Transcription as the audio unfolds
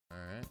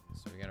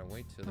So we gotta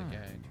wait till the guy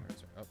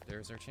turns. Oh,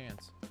 there's our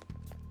chance.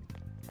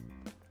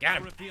 Got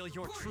him. Reveal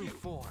your true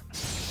form.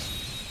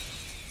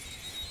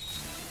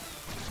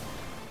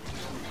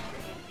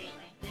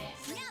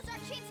 Now's our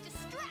chance to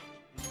strike.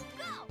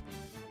 Go.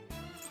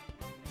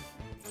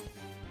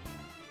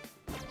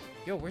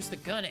 Yo, where's the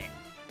gun at?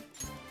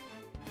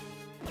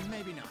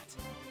 Maybe not.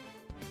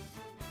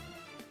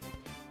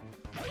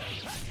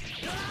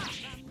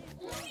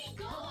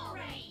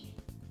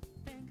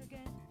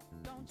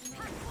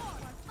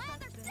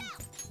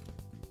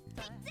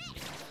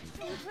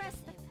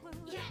 Impressive.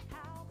 Yeah.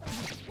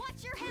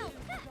 Watch your health.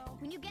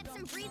 When you get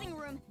some breathing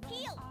room,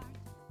 heal.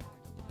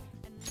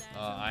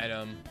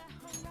 Item.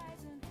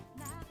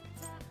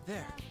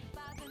 There.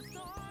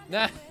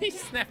 Nah, he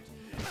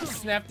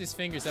snapped his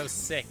fingers. That was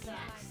sick.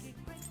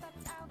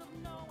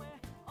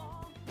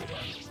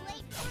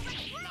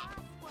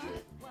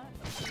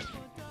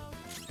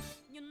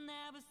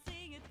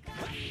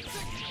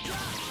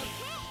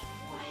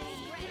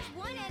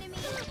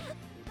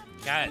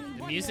 God,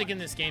 the music in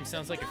this game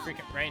sounds like a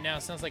freaking right now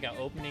sounds like an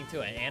opening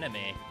to an anime.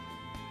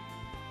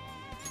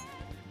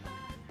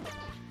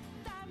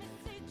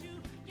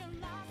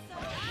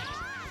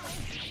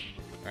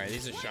 Alright,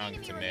 these are strong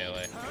to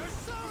melee.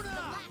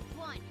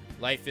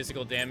 Light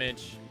physical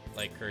damage,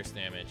 like curse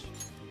damage.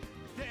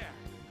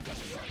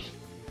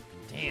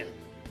 Damn.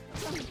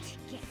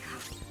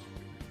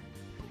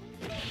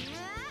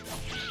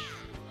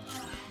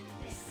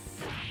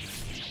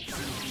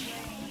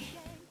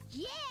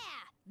 Yeah!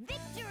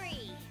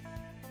 Victory!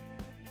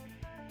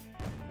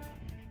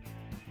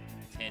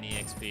 10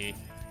 EXP,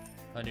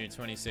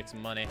 126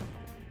 money,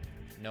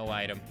 no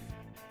item.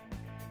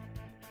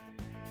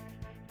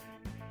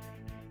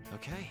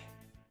 Okay.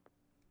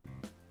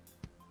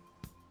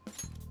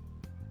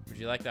 Would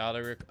you like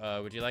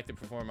the would you like to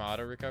perform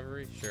auto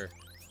recovery? Sure.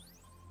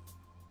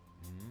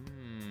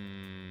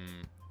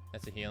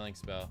 That's a healing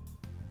spell.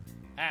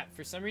 Ah,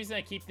 for some reason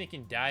I keep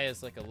thinking die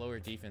is like a lower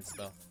defense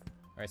spell.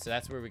 Alright, so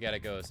that's where we gotta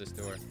go, is this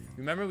door.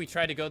 Remember we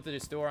tried to go through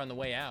this door on the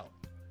way out.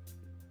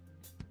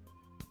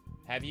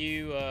 Have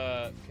you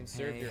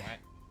conserved your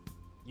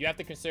you have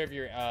to conserve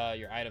your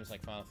items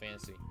like Final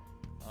Fantasy.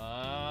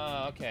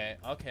 Oh, okay.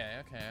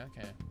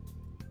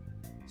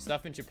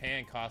 Stuff in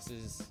Japan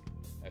costs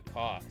a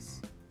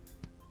cost.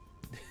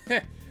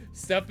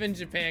 Stuff in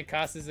Japan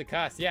costs a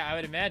cost. Yeah, I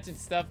would imagine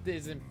stuff that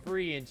isn't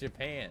free in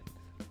Japan.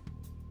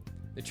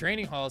 The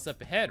training hall is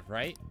up ahead,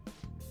 right?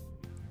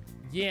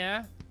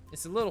 Yeah,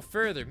 it's a little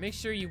further. Make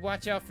sure you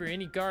watch out for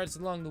any guards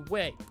along the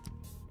way.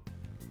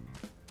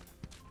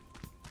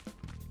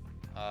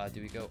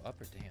 Do we go up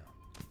or down?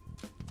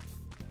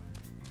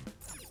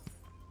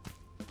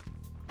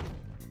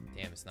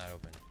 Damn, it's not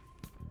open.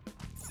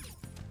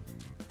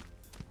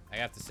 I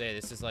have to say,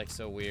 this is like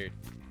so weird.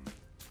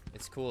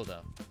 It's cool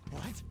though.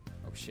 What?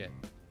 Oh shit.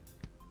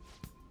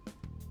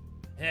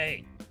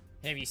 Hey,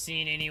 have you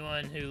seen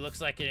anyone who looks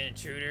like an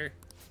intruder?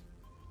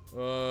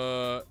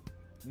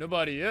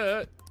 Nobody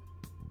yet.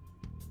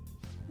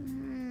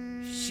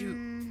 Shoot.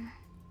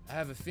 I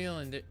have a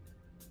feeling that,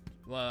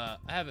 I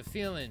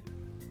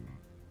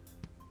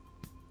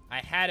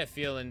had a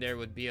feeling there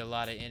would be a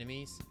lot of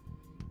enemies.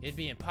 It'd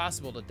be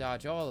impossible to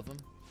dodge all of them.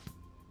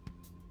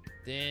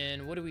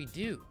 Then what do we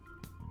do?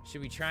 Should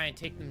we try and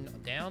take them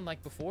down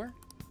like before?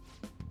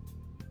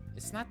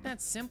 It's not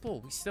that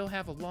simple. We still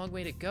have a long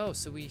way to go,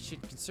 so we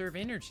should conserve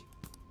energy.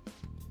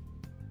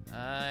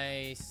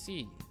 I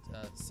see.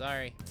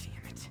 Sorry.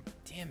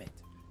 Damn it.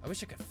 I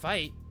wish I could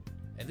fight.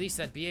 At least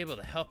I'd be able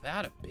to help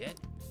out a bit.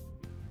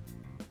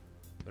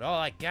 But all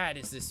I got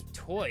is this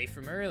toy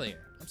from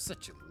earlier. I'm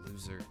such a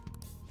loser.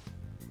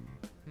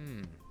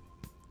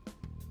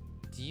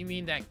 Do you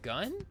mean that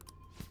gun?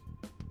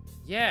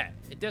 Yeah,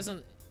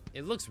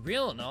 it looks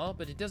real and all,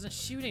 but it doesn't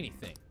shoot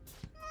anything.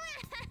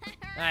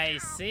 I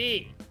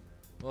see.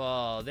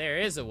 Well, there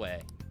is a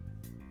way.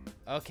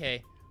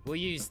 Okay, we'll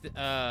use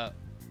that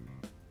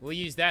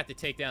to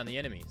take down the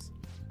enemies.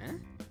 Huh?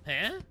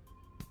 Huh?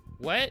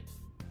 What?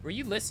 Were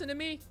you listening to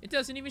me? It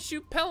doesn't even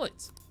shoot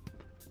pellets.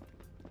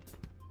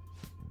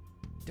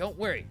 Don't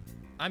worry.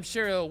 I'm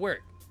sure it'll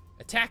work.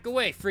 Attack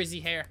away, frizzy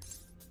hair.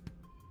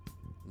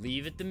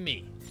 Leave it to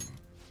me.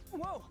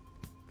 Whoa.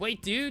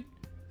 Wait, dude.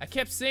 I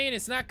kept saying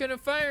it's not gonna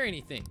fire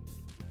anything.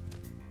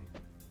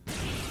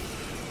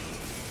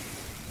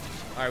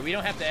 Alright, we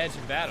don't have to edge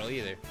in battle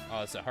either.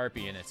 Oh, it's a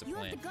harpy and it's a plant.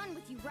 You have the gun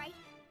with you, right?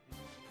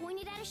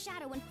 Point it at a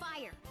shadow and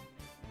fire.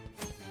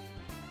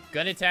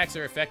 Gun attacks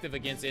are effective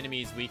against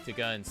enemies weak to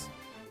guns.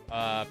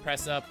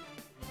 Press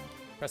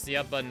the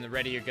up button to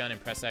ready your gun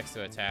and press X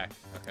to attack.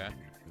 Okay.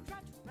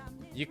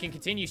 You can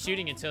continue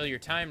shooting until your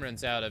time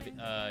runs out of,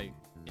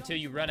 until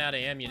you run out of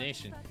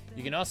ammunition.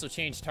 You can also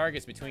change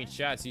targets between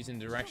shots using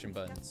direction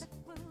buttons.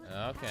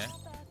 Okay.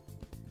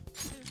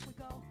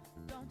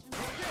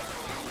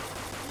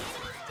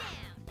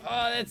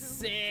 Oh, that's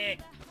sick.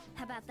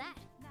 How about that?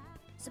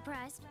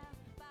 Surprised?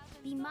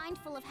 Be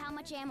mindful of how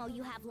much ammo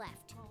you have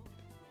left.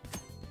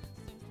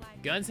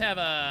 Guns have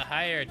a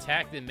higher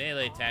attack than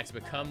melee attacks,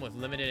 but come with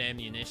limited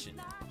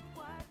ammunition.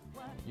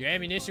 Your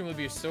ammunition will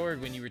be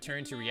restored when you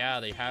return to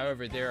reality.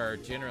 However, there are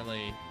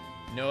generally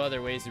no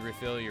other ways to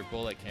refill your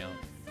bullet count.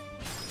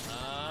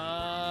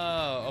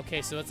 Oh,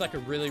 okay, so it's like a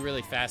really,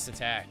 really fast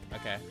attack.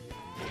 Okay.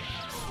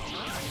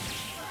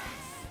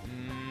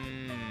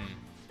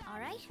 All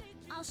right,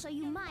 I'll show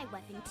you my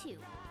weapon too.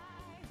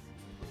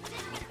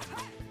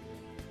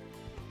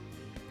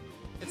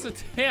 It's a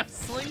damn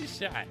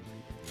slingshot.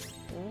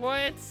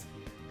 What?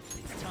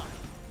 It's time.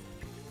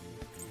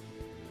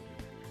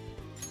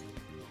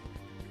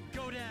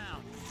 Go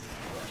down.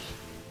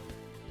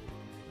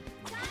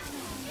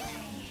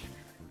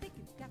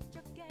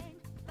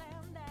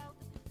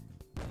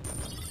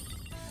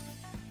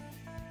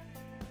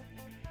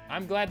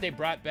 I'm glad they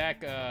brought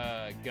back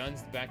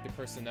guns back to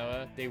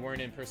Persona. They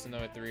weren't in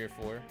Persona 3 or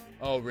 4.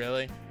 Oh,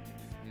 really?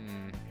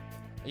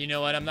 You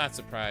know what? I'm not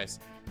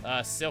surprised.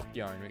 Silk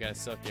yarn. We got a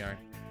silk yarn.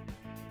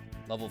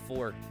 Level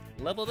 4.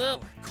 Leveled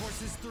up.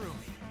 Courses through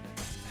me.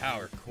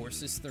 Power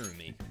courses through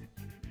me.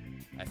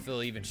 I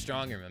feel even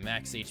stronger. My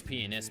max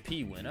HP and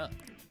SP went up.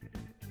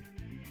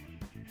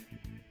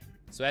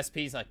 So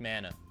SP's like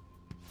mana.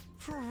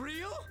 For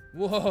real?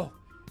 Whoa!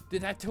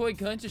 Did that toy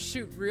gun just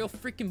shoot real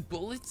freaking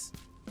bullets?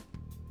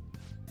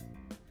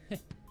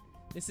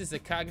 This is a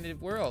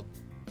cognitive world.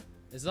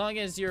 As long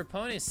as your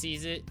opponent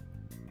sees it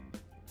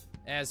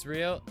as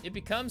real, it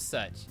becomes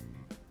such.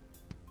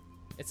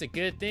 It's a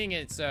good thing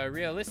it's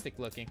realistic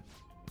looking.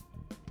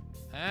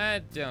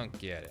 I don't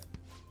get it.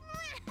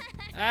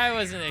 I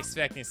wasn't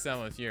expecting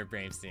someone with your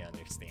brains to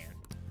understand.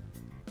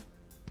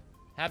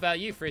 How about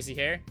you, frizzy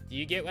hair? Do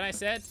you get what I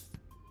said?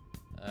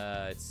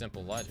 It's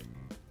simple logic.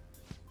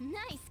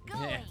 Nice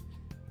going. Yeah,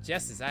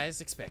 just as I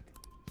expected.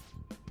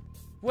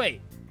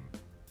 Wait.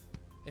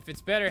 If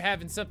it's better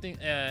having something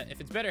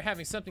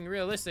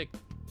realistic,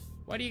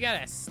 why do you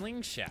got a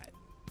slingshot?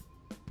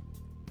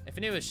 If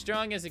it was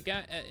strong as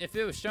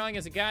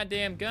a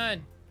goddamn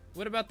gun,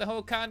 what about the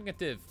whole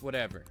cognitive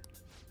whatever?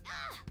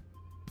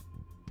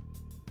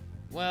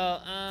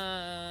 Well,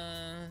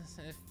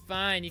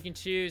 fine, you can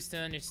choose to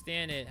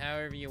understand it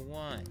however you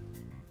want.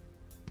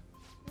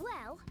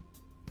 Well.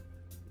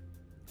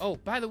 Oh,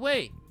 by the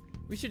way,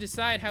 we should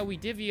decide how we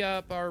divvy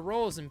up our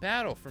roles in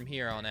battle from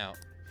here on out.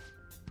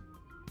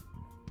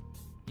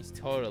 He's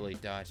totally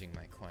dodging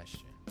my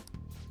question.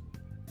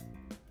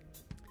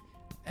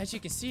 As you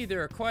can see,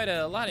 there are quite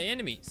a lot of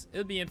enemies.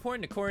 It'll be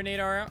important to coordinate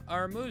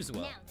our moves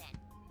well. Now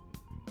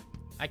then.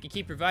 I can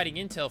keep providing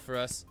intel for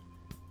us,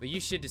 but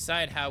you should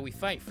decide how we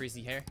fight,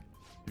 Frizzy Hair.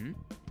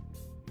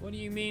 What do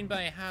you mean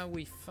by how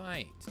we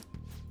fight?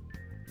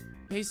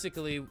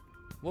 Basically,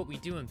 what we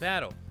do in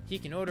battle. He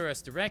can order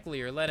us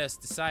directly or let us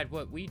decide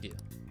what we do.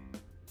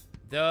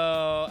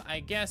 Though, I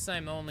guess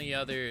I'm the only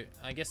other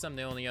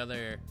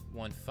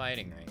one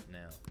fighting right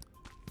now.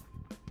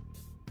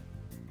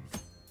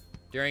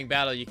 During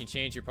battle, you can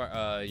change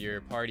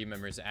your party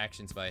members'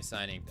 actions by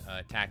assigning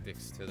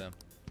tactics to them.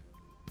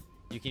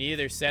 You can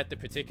either set the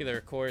particular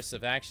course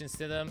of actions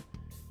to them,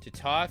 to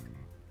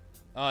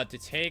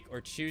take, or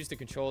choose to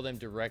control them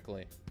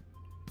directly.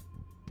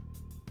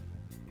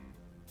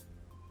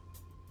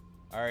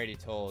 I already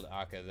told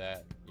Aka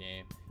that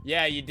game.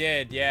 Yeah, you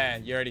did. Yeah,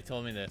 you already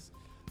told me this.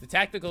 The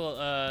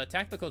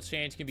tactical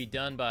change can be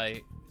done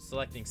by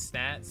selecting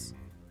stats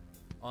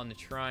on the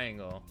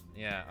triangle.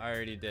 Yeah, I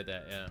already did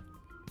that, yeah.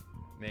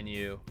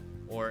 Menu.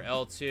 Or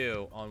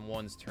L2 on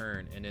one's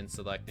turn and then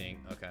selecting,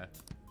 okay.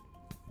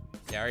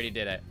 Yeah, I already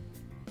did it.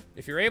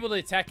 If you're able to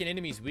attack an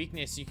enemy's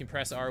weakness, you can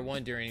press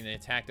R1 during the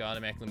attack to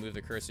automatically move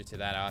the cursor to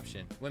that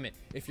option. Wait a minute.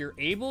 If you're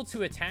able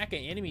to attack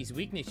an enemy's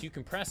weakness, you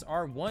can press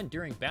R1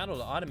 during battle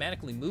to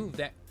automatically move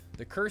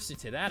the cursor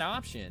to that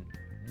option.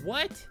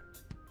 What?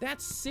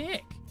 That's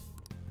sick.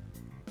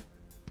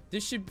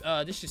 This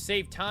should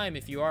save time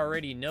if you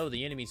already know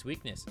the enemy's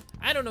weakness.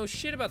 I don't know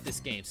shit about this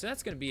game, so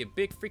that's gonna be a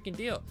big freaking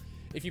deal.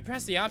 If you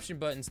press the option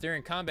buttons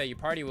during combat, your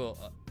party will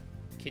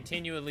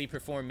continually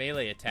perform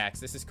melee attacks.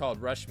 This is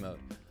called rush mode.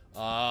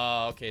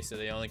 Oh, okay, so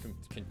they only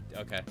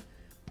okay.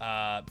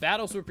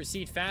 Battles will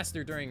proceed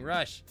faster during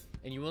rush,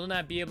 and you will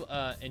not be able,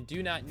 and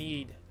do not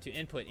need to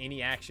input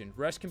any action.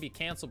 Rush can be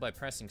canceled by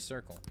pressing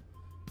circle.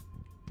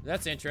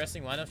 That's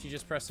interesting. Why don't you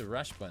just press the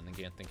rush button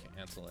again and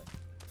cancel it?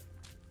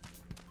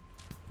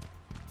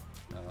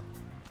 Uh-oh.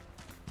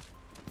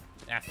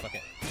 Ah, fuck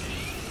it.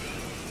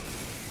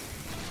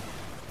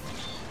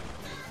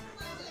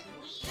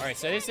 Alright,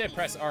 so they said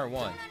press R1.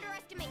 Don't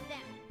underestimate them.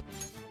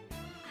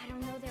 I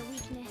don't know their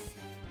weakness.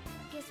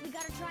 Guess we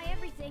gotta try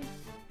everything.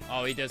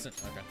 Oh, he doesn't.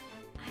 Okay.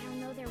 I don't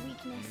know their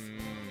weakness.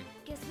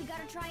 Guess we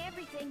gotta try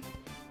everything.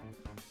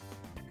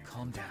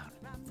 Calm down.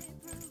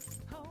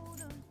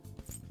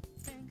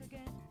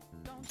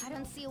 I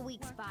don't see a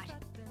weak spot.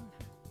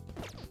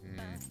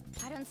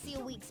 I don't see a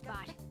weak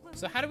spot.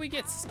 So how do we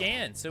get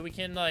scanned so we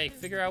can, like,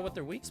 figure out what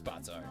their weak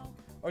spots are?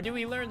 Or do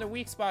we learn the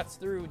weak spots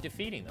through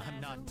defeating them?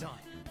 I'm not done.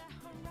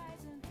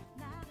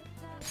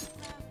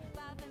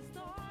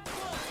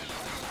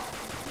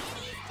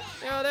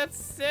 Yo, that's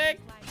sick.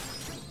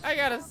 I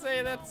gotta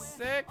say, that's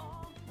sick.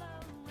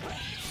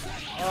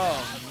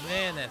 Oh,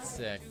 man, that's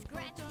sick.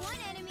 Scratch one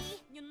enemy.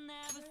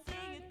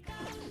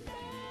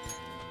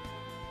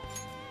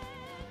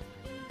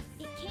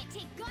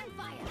 Take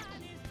gunfire.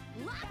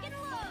 Lock and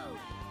load.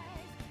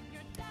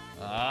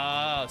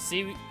 Oh,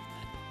 see,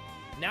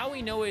 now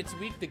we know it's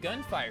weak to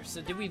gunfire.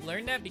 So did we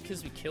learn that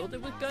because we killed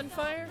it with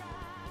gunfire?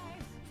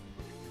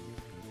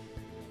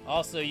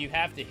 Also, you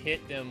have to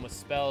hit them with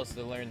spells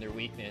to learn their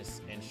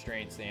weakness and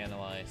strengths to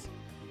analyze.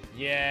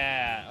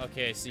 Yeah,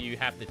 okay, so you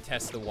have to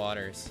test the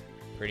waters,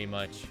 pretty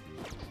much.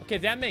 Okay,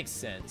 that makes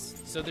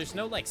sense. So there's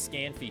no, like,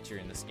 scan feature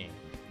in this game.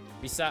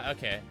 Besides,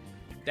 okay,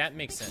 that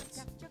makes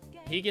sense.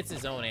 He gets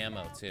his own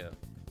ammo, too.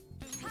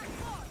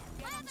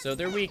 So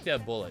they're weak to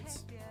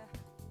bullets.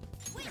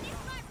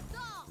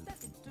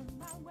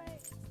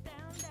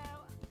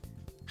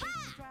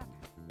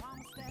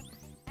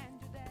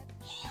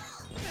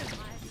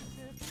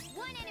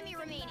 One enemy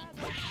remaining.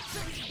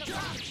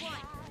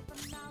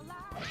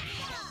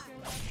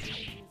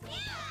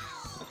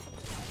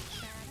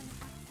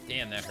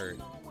 Damn, that hurt.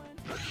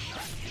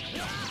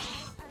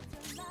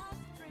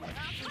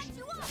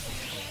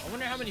 I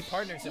wonder how many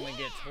partners I'm gonna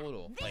get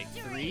total. Like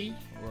 3?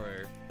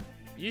 Or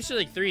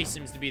usually 3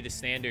 seems to be the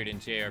standard in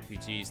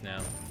JRPGs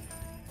now.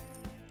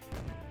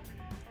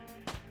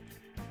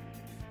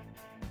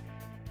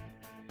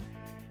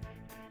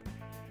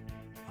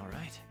 All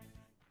right.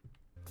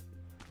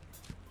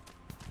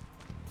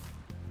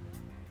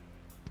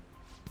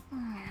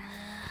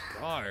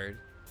 Guard?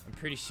 I'm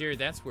pretty sure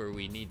that's where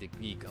we need to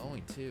be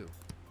going to.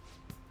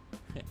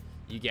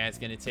 You guys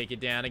gonna take it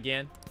down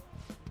again?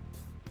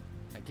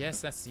 I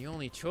guess that's the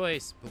only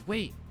choice, but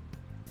wait,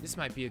 this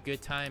might be a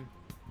good time.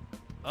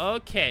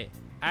 Okay,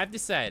 I've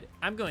decided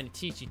I'm going to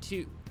teach you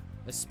too.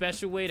 A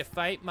special way to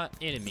fight my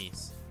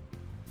enemies.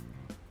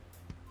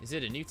 Is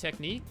it a new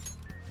technique?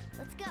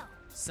 Let's go.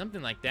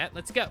 Something like that,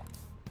 let's go.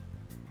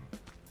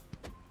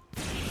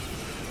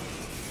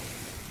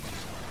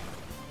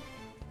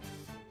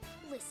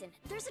 Listen,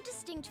 there's a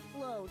distinct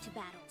flow to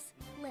battles.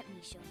 Let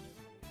me show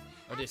you.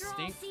 A After distinct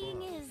all, seeing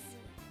flow. is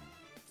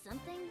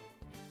something.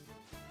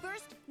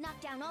 First, knock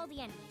down all the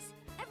enemies.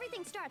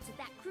 Everything starts at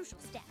that crucial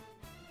step.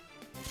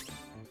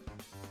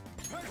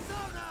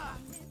 Persona!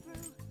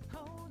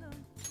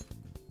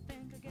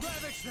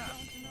 Ravage now!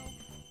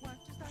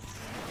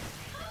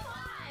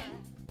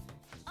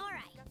 All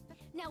right,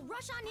 now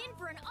rush on in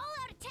for an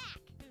all-out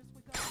attack.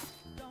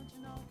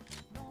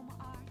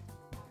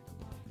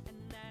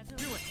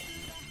 Do it!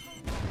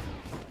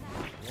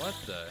 What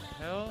the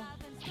hell?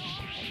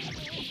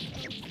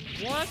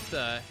 What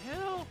the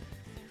hell?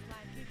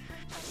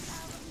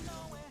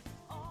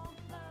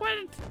 What?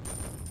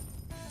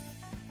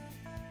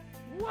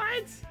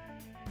 What?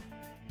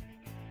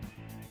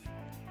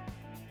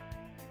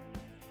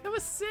 That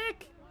was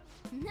sick.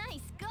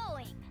 Nice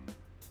going.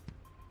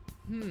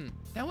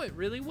 That went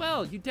really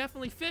well. You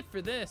definitely fit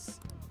for this.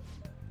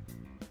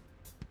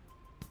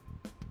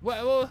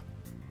 What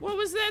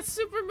was that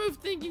super move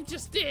thing you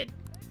just did?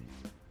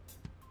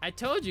 I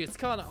told you, it's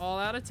called an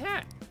all-out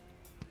attack.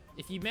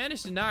 If you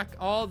manage to knock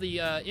all the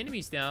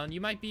enemies down,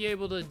 you might be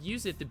able to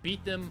use it to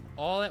beat them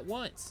all at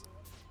once.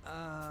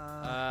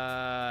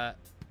 That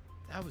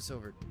was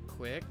over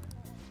quick.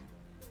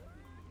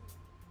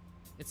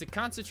 It's a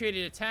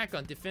concentrated attack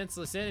on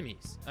defenseless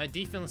enemies.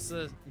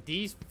 Defenseless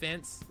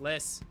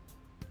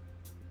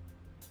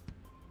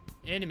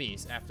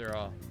enemies, after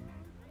all.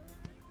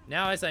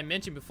 Now, as I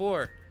mentioned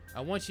before, I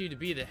want you to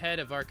be the head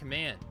of our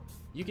command.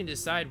 You can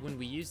decide when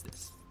we use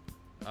this.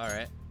 All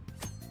right.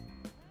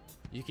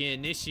 You can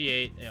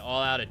initiate an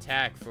all-out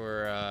attack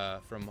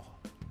for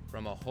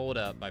from a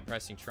hold-up by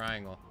pressing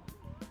triangle.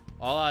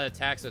 All-out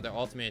attacks are the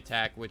ultimate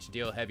attack, which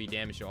deal heavy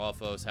damage to all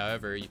foes.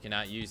 However, you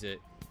cannot use it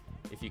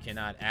if you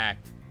cannot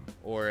act,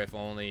 or if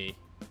only...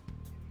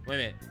 Wait a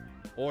minute.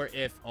 Or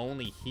if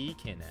only he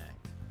can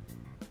act.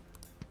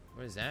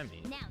 What does that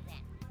mean? Now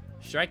then.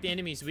 Strike the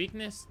enemy's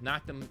weakness,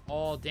 knock them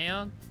all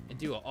down, and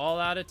do an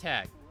all-out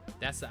attack.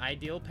 That's the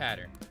ideal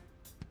pattern.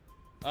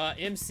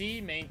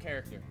 MC, main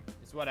character,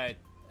 is what I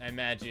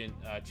imagine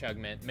Chug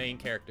meant. Main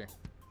character.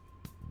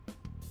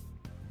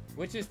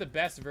 Which is the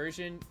best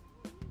version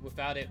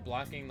without it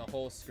blocking the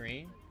whole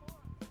screen?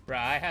 Bruh,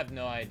 I have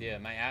no idea.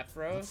 My app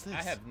froze.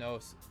 I have no...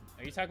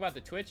 Are you talking about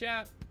the Twitch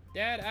app?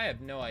 Dad, I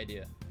have no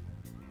idea.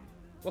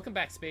 Welcome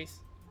back, Space.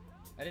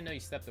 I didn't know you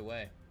stepped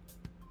away.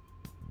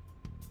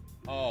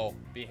 Oh,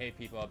 behave,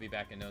 people. I'll be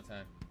back in no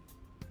time.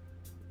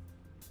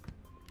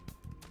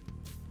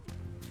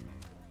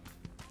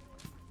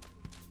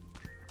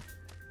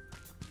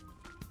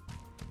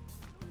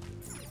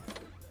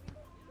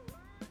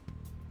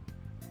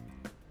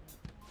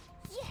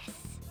 Yes.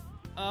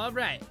 All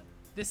right,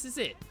 this is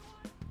it.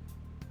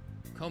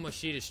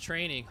 Komoshida's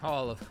training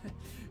hall of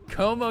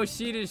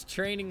Komoshida's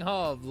training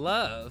hall of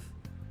love.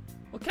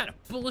 What kind of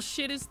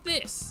bullshit is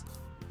this?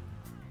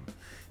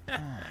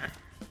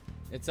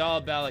 It's all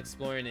about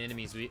exploring the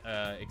enemy's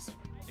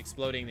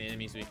exploding the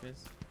enemy's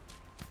weakness.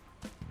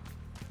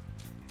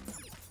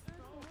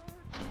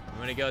 You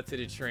want to go to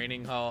the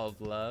training hall of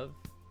love?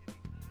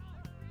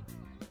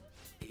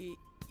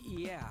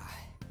 Yeah.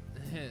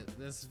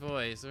 This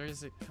voice, where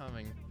is it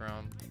coming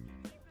from?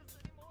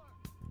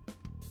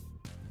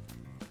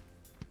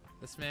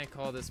 This man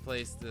called this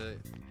place the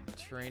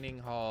Training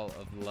Hall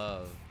of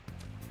Love.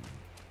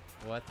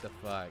 What the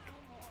fuck?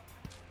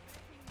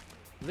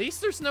 At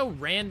least there's no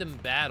random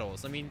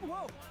battles. I mean,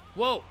 Whoa!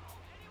 whoa!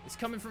 It's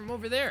coming from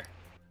over there.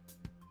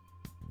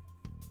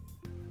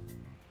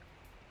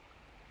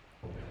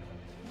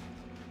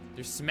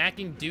 They're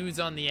smacking dudes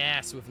on the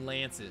ass with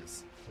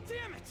lances.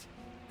 Damn it!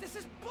 This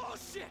is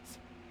bullshit!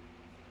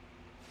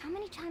 How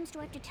many times do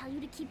I have to tell you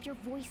to keep your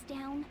voice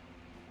down?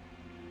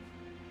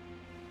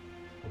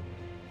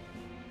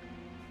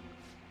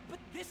 But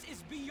this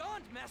is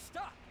beyond messed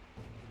up!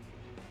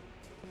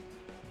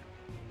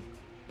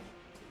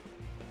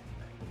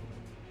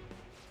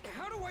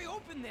 How do I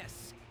open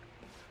this?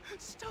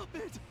 Stop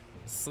it!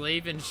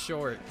 Slave in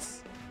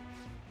shorts.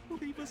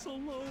 Leave us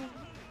alone.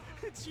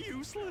 It's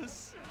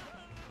useless.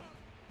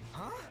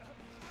 Huh?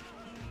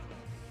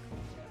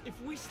 If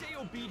we stay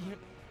obedient,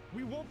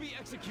 we won't be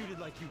executed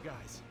like you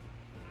guys.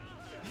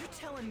 You're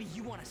telling me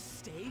you want to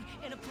stay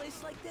in a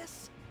place like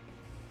this?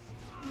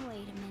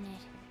 Wait a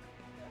minute.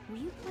 Were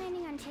you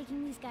planning on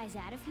taking these guys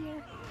out of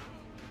here?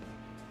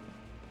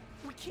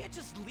 We can't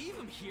just leave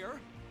them here.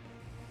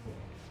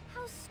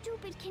 How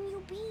stupid can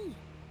you be?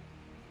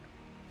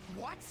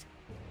 What?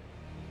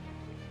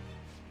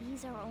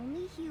 These are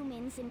only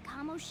humans in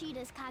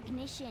Kamoshida's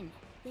cognition.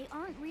 They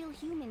aren't real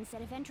humans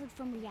that have entered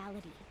from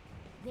reality.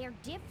 They're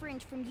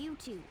different from you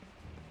two.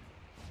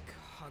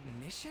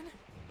 Cognition?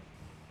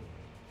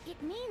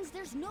 It means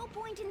there's no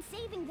point in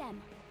saving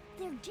them.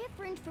 They're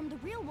different from the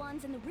real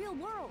ones in the real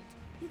world.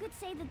 You could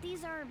say that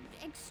these are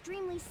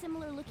extremely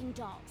similar looking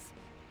dolls.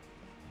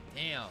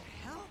 Damn.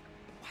 Hell?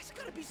 Why's it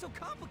gotta be so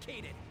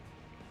complicated?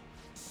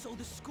 So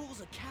the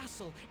school's a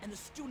castle and the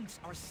students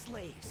are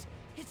slaves.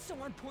 It's so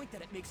on point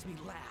that it makes me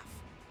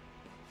laugh.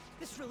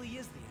 This really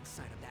is the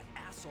inside of that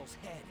asshole's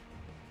head.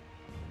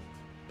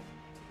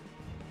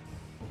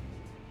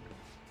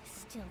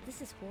 Still,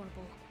 this is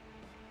horrible.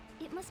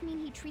 It must mean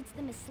he treats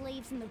them as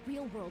slaves in the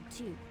real world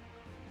too.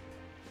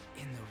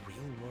 In the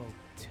real world,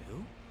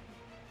 too?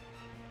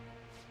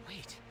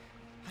 Wait,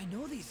 I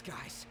know these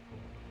guys.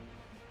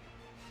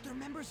 They're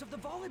members of the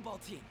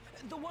volleyball team,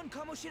 the one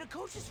Kamoshida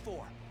coaches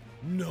for.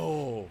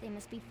 No. They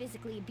must be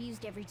physically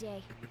abused every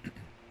day.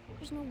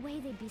 There's no way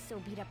they'd be so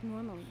beat up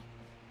normally.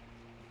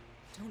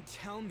 Don't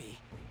tell me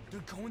they're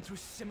going through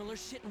similar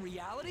shit in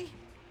reality?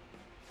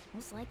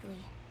 Most likely.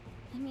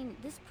 I mean,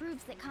 this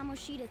proves that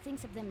Kamoshida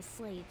thinks of them as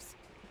slaves.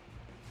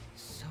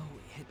 So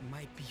it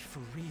might be for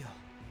real.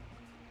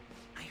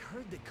 I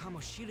heard that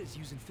Kamoshida's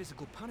using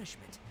physical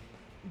punishment.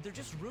 They're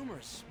just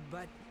rumors,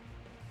 but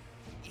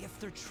if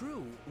they're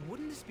true,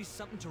 wouldn't this be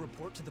something to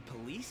report to the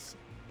police?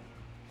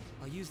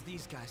 I'll use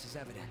these guys as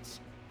evidence.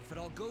 If it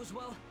all goes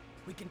well,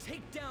 we can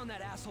take down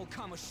that asshole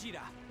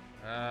Kamoshida.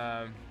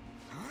 Huh?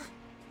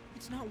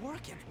 It's not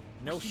working.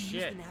 No He shit.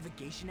 used the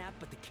navigation app,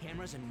 but the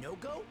camera's a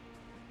no-go?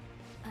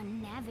 A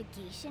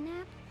navigation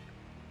app?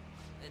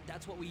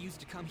 That's what we used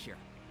to come here.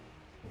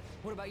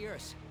 What about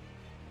yours?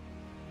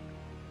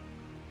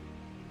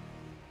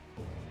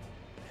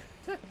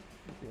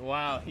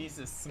 Wow, he's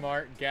a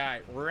smart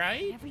guy,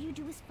 right? Whatever you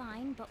do is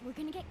fine, but we're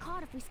gonna get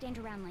caught if we stand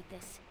around like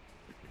this.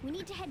 We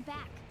need to head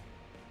back.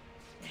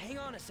 Hang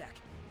on a sec.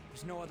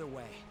 There's no other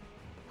way.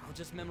 I'll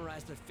just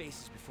memorize their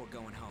faces before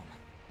going home.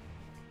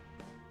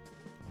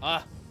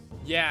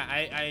 Yeah,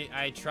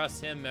 I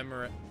trust him,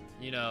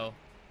 you know.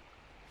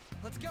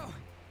 Let's go.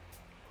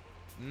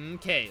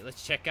 Okay,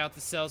 let's check out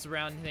the cells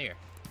around here.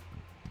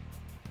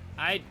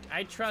 I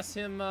trust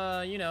him,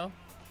 you know,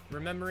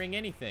 remembering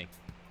anything.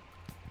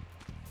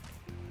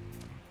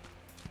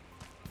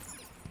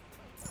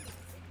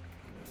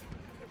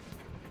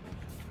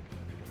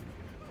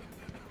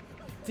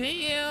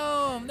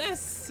 Damn, that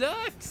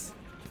sucks.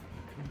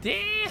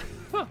 Damn,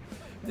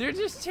 they're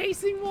just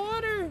chasing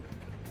water.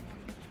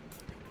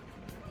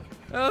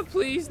 Oh,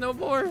 please, no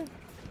more.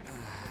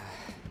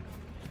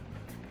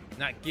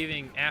 Not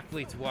giving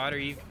athletes water,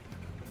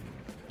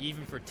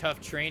 even for tough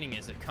training,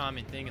 is a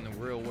common thing in the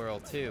real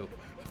world, too.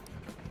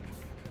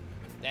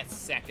 That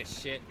sack of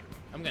shit.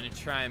 I'm gonna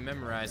try and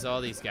memorize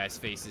all these guys'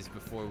 faces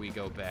before we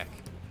go back.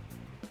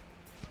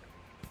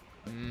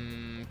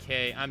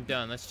 Okay, I'm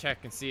done. Let's check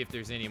and see if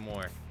there's any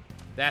more.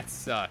 That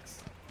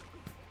sucks.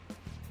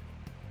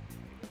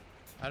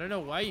 I don't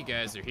know why you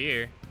guys are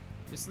here.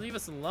 Just leave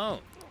us alone.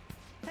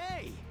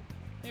 Hey!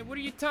 Hey, what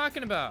are you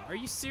talking about? Are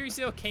you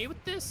seriously okay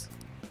with this?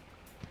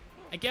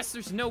 I guess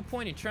there's no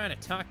point in trying to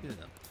talk to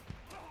them.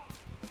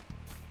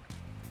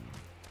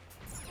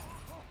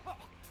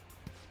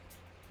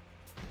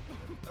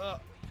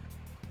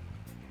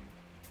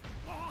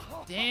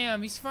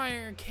 Damn, he's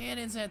firing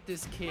cannons at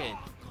this kid.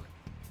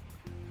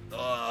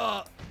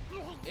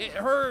 It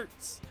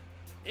hurts.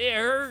 It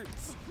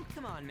hurts.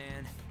 Come on,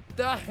 man.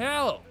 The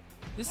hell?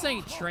 This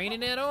ain't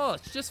training at all.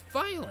 It's just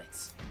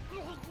violence.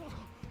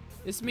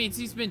 This means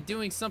he's been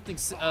doing something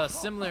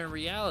similar in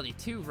reality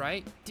too,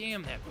 right?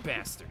 Damn that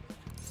bastard.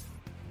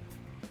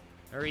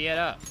 Hurry it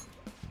up.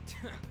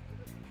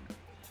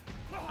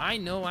 I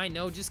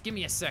know. Just give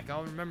me a sec.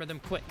 I'll remember them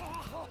quick.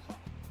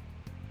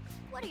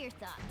 What are your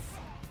thoughts?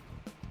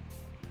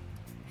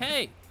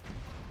 Hey!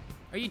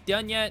 Are you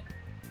done yet?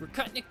 We're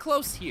cutting it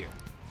close here.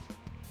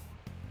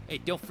 Hey,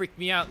 don't freak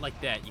me out like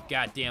that, you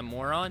goddamn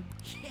moron.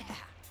 Yeah.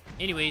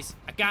 Anyways,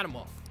 I got them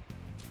all.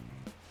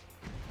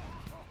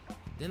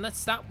 Then let's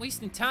stop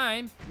wasting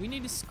time. We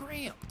need to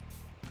scram.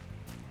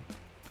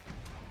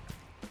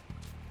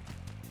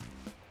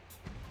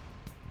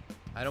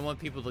 I don't want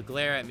people to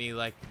glare at me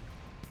like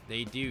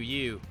they do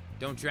you.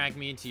 Don't drag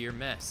me into your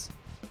mess.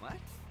 What?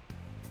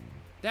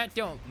 That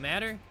don't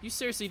matter. You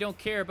seriously don't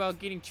care about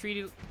getting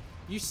treated...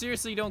 You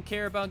seriously don't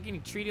care about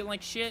getting treated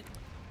like shit?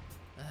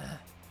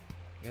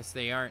 Guess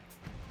they aren't.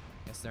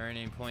 Guess there aren't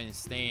any point in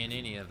staying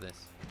any of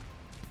this.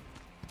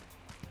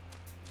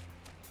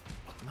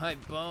 My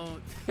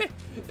bone.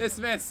 This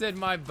man said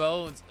my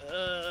bones.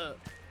 Alright,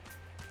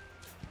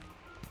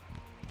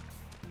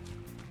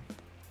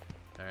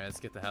 let's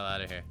get the hell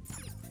out of here.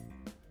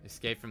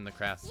 Escape from the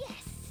crowds.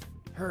 Yes.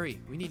 Hurry,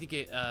 we need to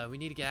get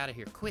out of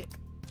here quick.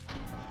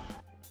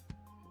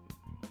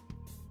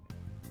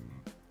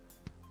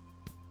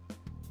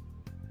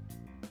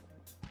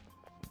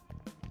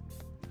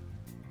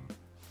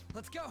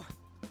 Let's go.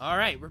 All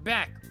right, we're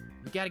back.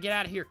 We gotta get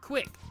out of here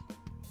quick.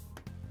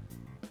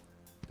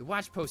 The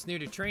watch post near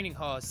the training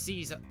hall is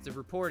seized up to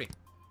reporting.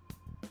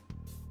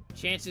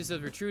 Chances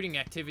of recruiting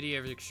activity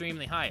are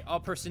extremely high. All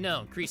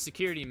personnel, increase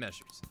security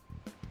measures.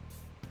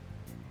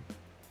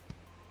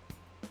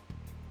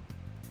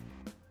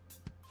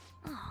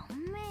 Oh,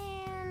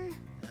 man.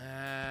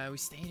 We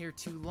stayed here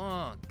too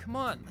long. Come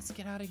on, let's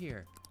get out of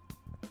here.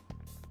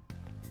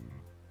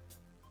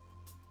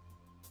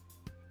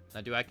 Now,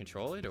 do I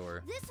control it,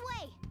 or? This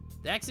way.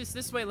 The exit's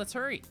this way, let's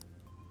hurry.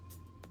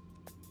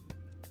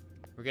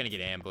 We're gonna get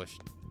ambushed.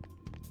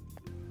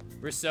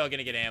 We're so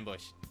gonna get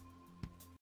ambushed.